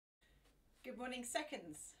Good morning,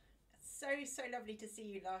 seconds. So lovely to see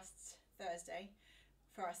you last Thursday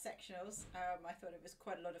for our sectionals. I thought it was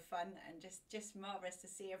quite a lot of fun and just marvellous to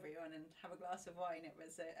see everyone and have a glass of wine. It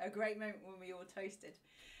was a great moment when we all toasted.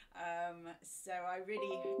 So I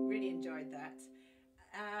really enjoyed that.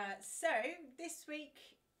 So this week,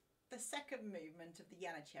 the second movement of the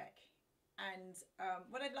Janacek. And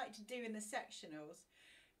what I'd like to do in the sectionals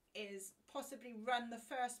is possibly run the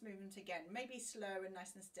first movement again, maybe slow and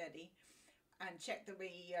nice and steady, and check that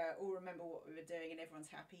we all remember what we were doing and everyone's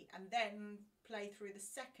happy, and then play through the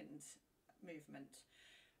second movement.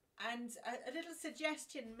 And a little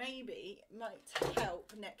suggestion maybe might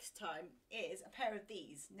help next time is a pair of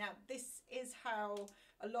these. Now this is how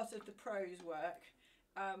a lot of the pros work.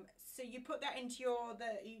 So you put that into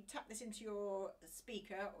you tap this into your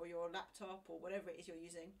speaker or your laptop or whatever it is you're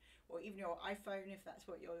using, or even your iPhone if that's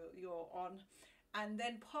what you're on, and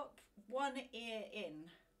then pop one ear in,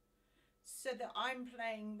 so that I'm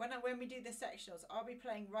playing when we do the sectionals. I'll be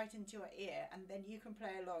playing right into your ear, and then you can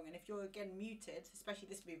play along. And if you're again muted, especially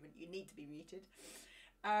this movement, you need to be muted.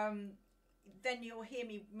 Then you'll hear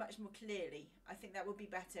me much more clearly. I think that would be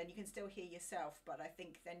better, and you can still hear yourself, but I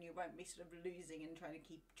think then you won't be sort of losing and trying to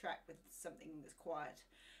keep track with something that's quiet.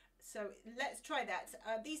 So let's try that.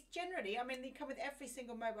 These generally, I mean, they come with every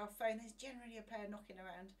single mobile phone. There's generally a pair knocking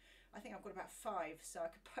around. I think I've got about 5, so I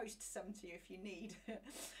could post some to you if you need.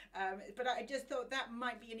 But I just thought that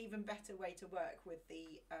might be an even better way to work with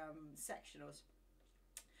the sectionals.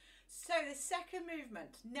 So the second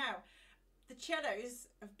movement. Now, the cellos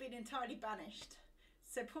have been entirely banished.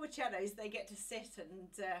 So poor cellos, they get to sit and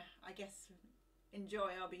I guess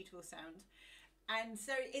enjoy our beautiful sound. And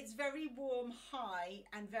so it's very warm, high,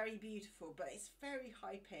 and very beautiful, but it's very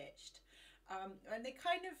high pitched. And it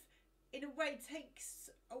kind of, in a way, takes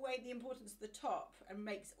away the importance of the top and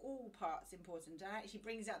makes all parts important, and actually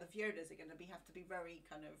brings out the violas are going to have to be very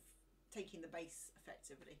kind of taking the bass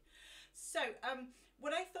effectively. So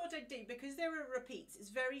what I thought I'd do, because there are repeats, it's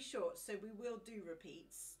very short, so we will do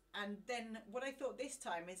repeats. And then what I thought this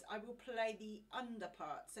time is I will play the under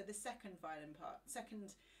part, so the second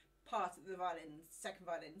part of the violins, second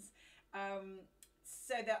violins,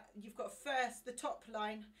 so that you've got first the top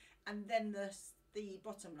line and then the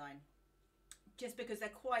bottom line, just because they're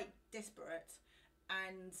quite disparate,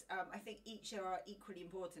 and I think each are equally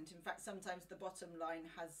important. In fact, sometimes the bottom line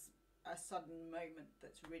has a sudden moment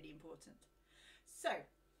that's really important. So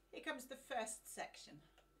here comes the first section.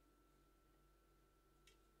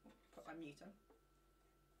 Put my mute on.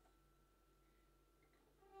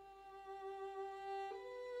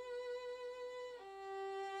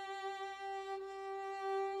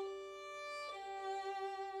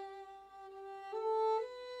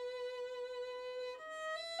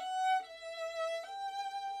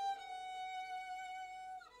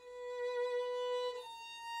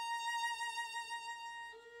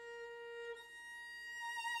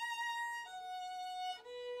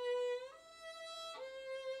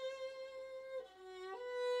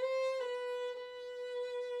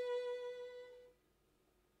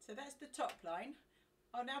 So that's the top line.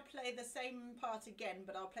 I'll now play the same part again,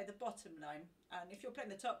 but I'll play the bottom line. And if you're playing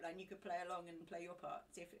the top line, you could play along and play your part,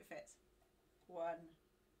 see if it fits. 1,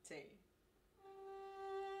 2.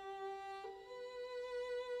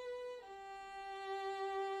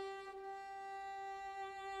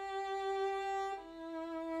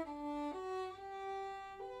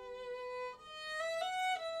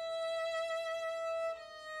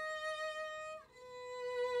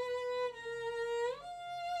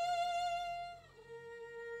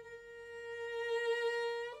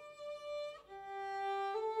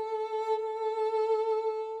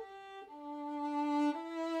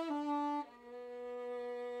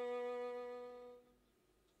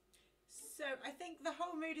 So I think the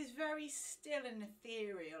whole mood is very still and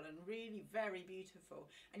ethereal and really very beautiful.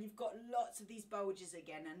 And you've got lots of these bulges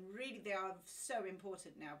again, and really they are so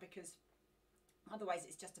important now, because otherwise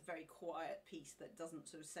it's just a very quiet piece that doesn't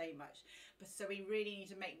sort of say much. But so we really need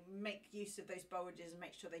to make use of those bulges and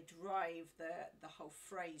make sure they drive the whole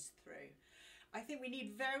phrase through. I think we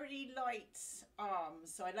need very light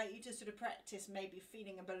arms, so I'd like you to sort of practice maybe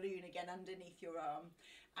feeling a balloon again underneath your arm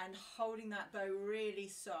and holding that bow really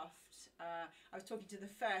soft. I was talking to the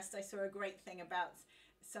first, I saw a great thing about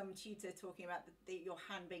some tutor talking about your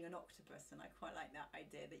hand being an octopus, and I quite like that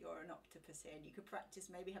idea that you're an octopus here, and you could practice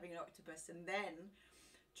maybe having an octopus and then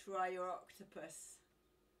try your octopus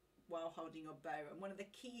while holding your bow. And one of the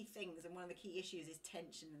key things and one of the key issues is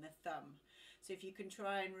tension in the thumb. So if you can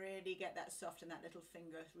try and really get that soft and that little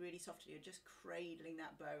finger really soft, you're just cradling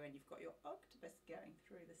that bow and you've got your octopus going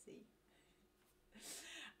through the sea.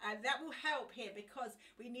 And that will help here because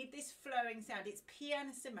we need this flowing sound. It's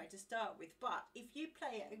pianissimo to start with, but if you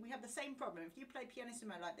play it, we have the same problem. If you play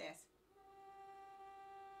pianissimo like this,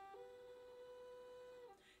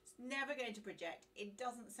 it's never going to project. It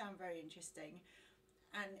doesn't sound very interesting,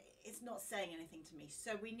 and it's not saying anything to me.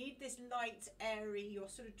 So we need this light, airy, you're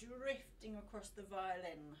sort of drifting across the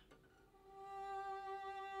violin.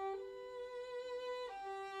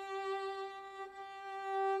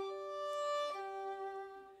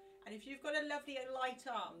 And if you've got a lovely light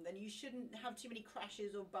arm, then you shouldn't have too many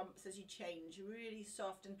crashes or bumps as you change. Really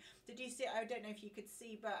soft. And did you see, I don't know if you could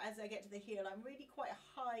see, but as I get to the heel, I'm really quite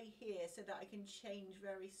high here so that I can change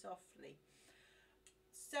very softly.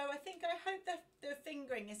 So I hope that the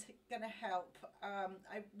fingering is going to help.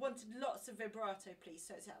 I wanted lots of vibrato, please,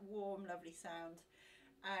 so it's that warm, lovely sound.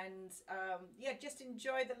 And yeah, just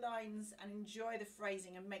enjoy the lines and enjoy the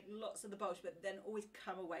phrasing and make lots of the bulge, but then always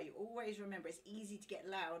come away. Always remember, it's easy to get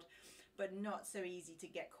loud, but not so easy to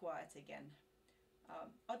get quiet again.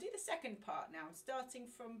 I'll do the second part now. I'm starting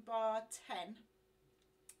from bar 10,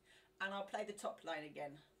 and I'll play the top line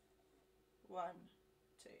again. 1,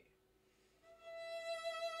 2.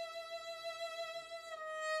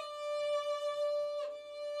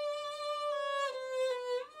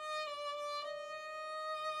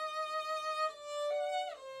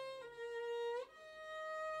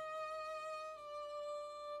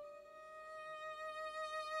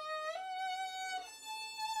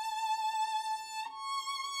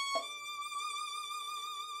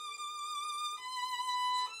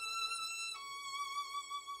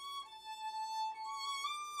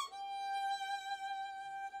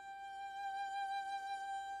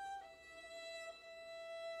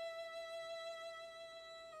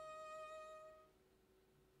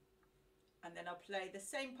 And then I'll play the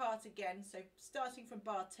same part again, so starting from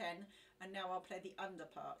bar 10, and now I'll play the under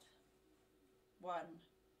part. 1,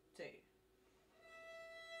 2.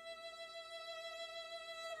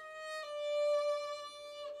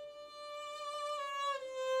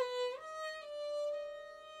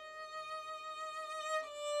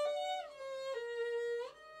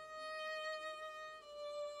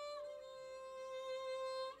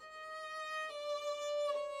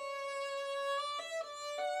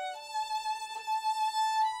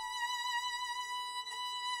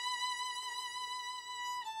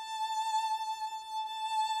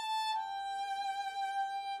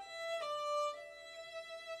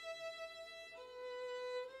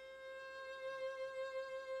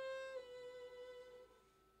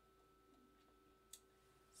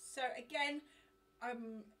 So again,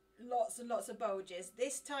 lots and lots of bulges.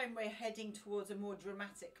 This time we're heading towards a more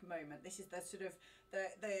dramatic moment. This is the sort of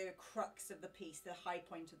the crux of the piece, the high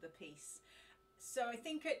point of the piece. So I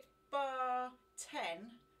think at bar 10,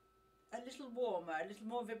 a little warmer, a little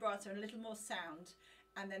more vibrato and a little more sound,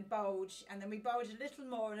 and then bulge, and then we bulge a little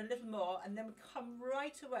more and a little more, and then we come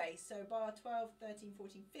right away. So bar 12, 13,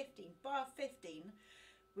 14, 15, bar 15,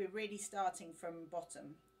 we're really starting from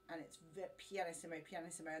bottom. And it's pianissimo,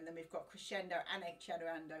 pianissimo, and then we've got crescendo and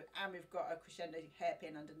accentuando, and we've got a crescendo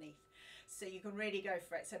hairpin underneath. So you can really go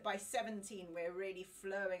for it. So by 17, we're really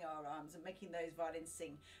flowing our arms and making those violins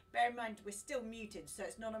sing. Bear in mind, we're still muted, so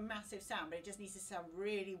it's not a massive sound, but it just needs to sound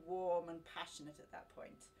really warm and passionate at that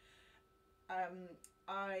point.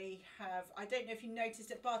 I don't know if you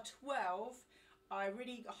noticed at bar 12, I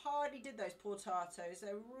really hardly did those portatos.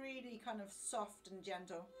 They're really kind of soft and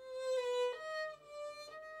gentle.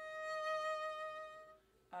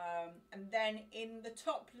 And then in the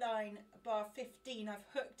top line, bar 15, I've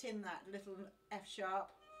hooked in that little F sharp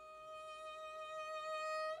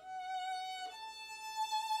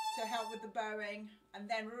to help with the bowing, and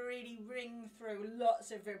then really ring through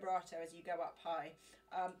lots of vibrato as you go up high.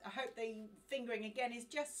 I hope the fingering again is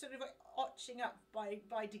just sort of arching up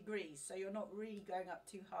by degrees, so you're not really going up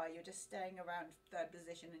too high, you're just staying around third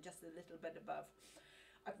position and just a little bit above.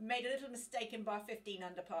 I've made a little mistake in bar 15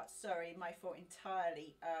 under part, sorry, my fault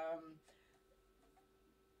entirely.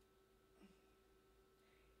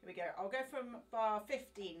 Here we go, I'll go from bar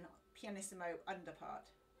 15, pianissimo under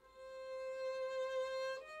part.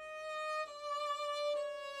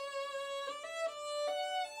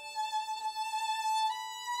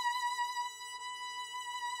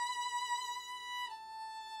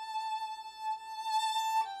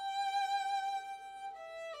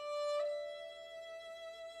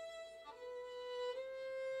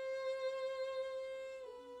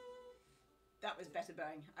 That was better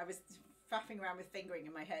bowing. I was faffing around with fingering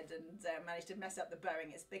in my head and managed to mess up the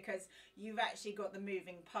bowing. It's because you've actually got the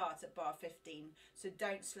moving part at bar 15, so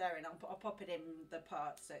don't slur in. I'll pop it in the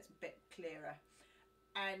part so it's a bit clearer.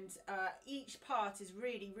 and each part is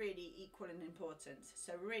really, really equal and important.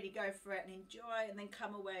 So really go for it and enjoy, and then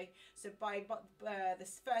come away. So by the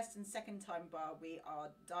first and second time bar, we are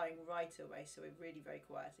dying right away. So we're really very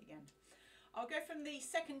quiet again. I'll go from the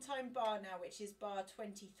second time bar now, which is bar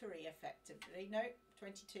 23 effectively. No,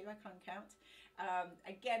 22, I can't count.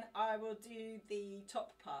 Again, I will do the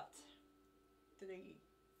top part. 3,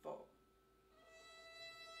 4.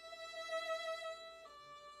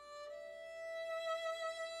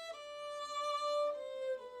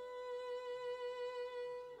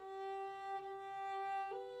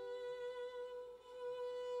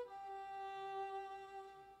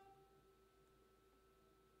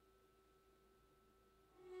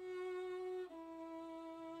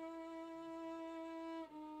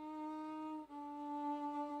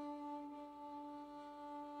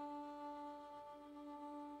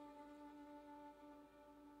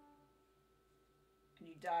 And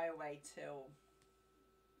you die away till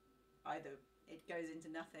either it goes into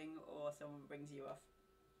nothing or someone brings you off.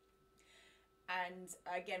 And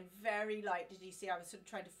again, very light. Did you see I was sort of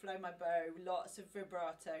trying to flow my bow, lots of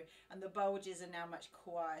vibrato, and the bulges are now much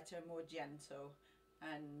quieter, more gentle,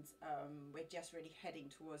 and we're just really heading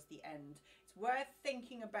towards the end. It's worth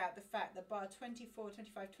thinking about the fact that bar 24,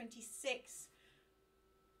 25, 26,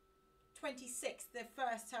 the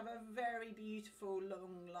first have a very beautiful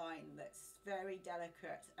long line that's very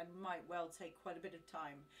delicate and might well take quite a bit of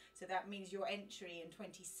time. So that means your entry in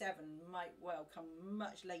 27 might well come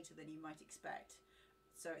much later than you might expect.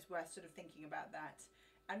 So it's worth sort of thinking about that.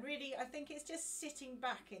 And really, I think it's just sitting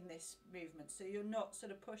back in this movement, so you're not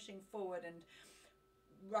sort of pushing forward and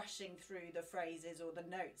rushing through the phrases or the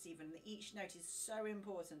notes even. Each note is so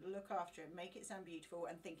important. Look after it, make it sound beautiful,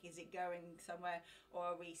 and think, is it going somewhere, or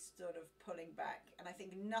are we sort of pulling back? And I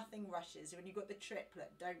think nothing rushes. When you've got the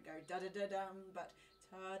triplet, don't go da-da-da-dum, but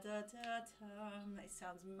ta-da-da-dum. It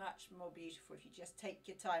sounds much more beautiful if you just take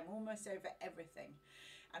your time, almost over everything.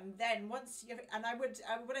 And then once you, and I would,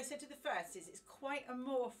 what I said to the first is it's quite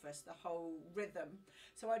amorphous, the whole rhythm.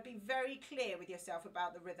 So I'd be very clear with yourself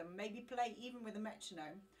about the rhythm. Maybe play even with a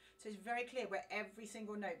metronome. So it's very clear where every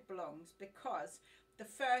single note belongs, because the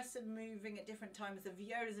firsts are moving at different times, the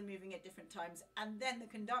violas are moving at different times, and then the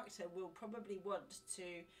conductor will probably want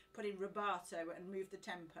to put in rubato and move the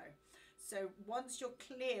tempo. So once you're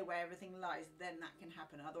clear where everything lies, then that can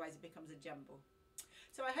happen. Otherwise it becomes a jumble.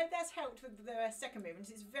 So I hope that's helped with the second movement.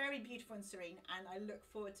 It's very beautiful and serene, and I look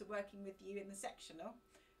forward to working with you in the sectional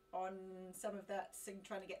on some of that,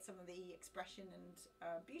 trying to get some of the expression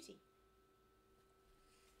and beauty.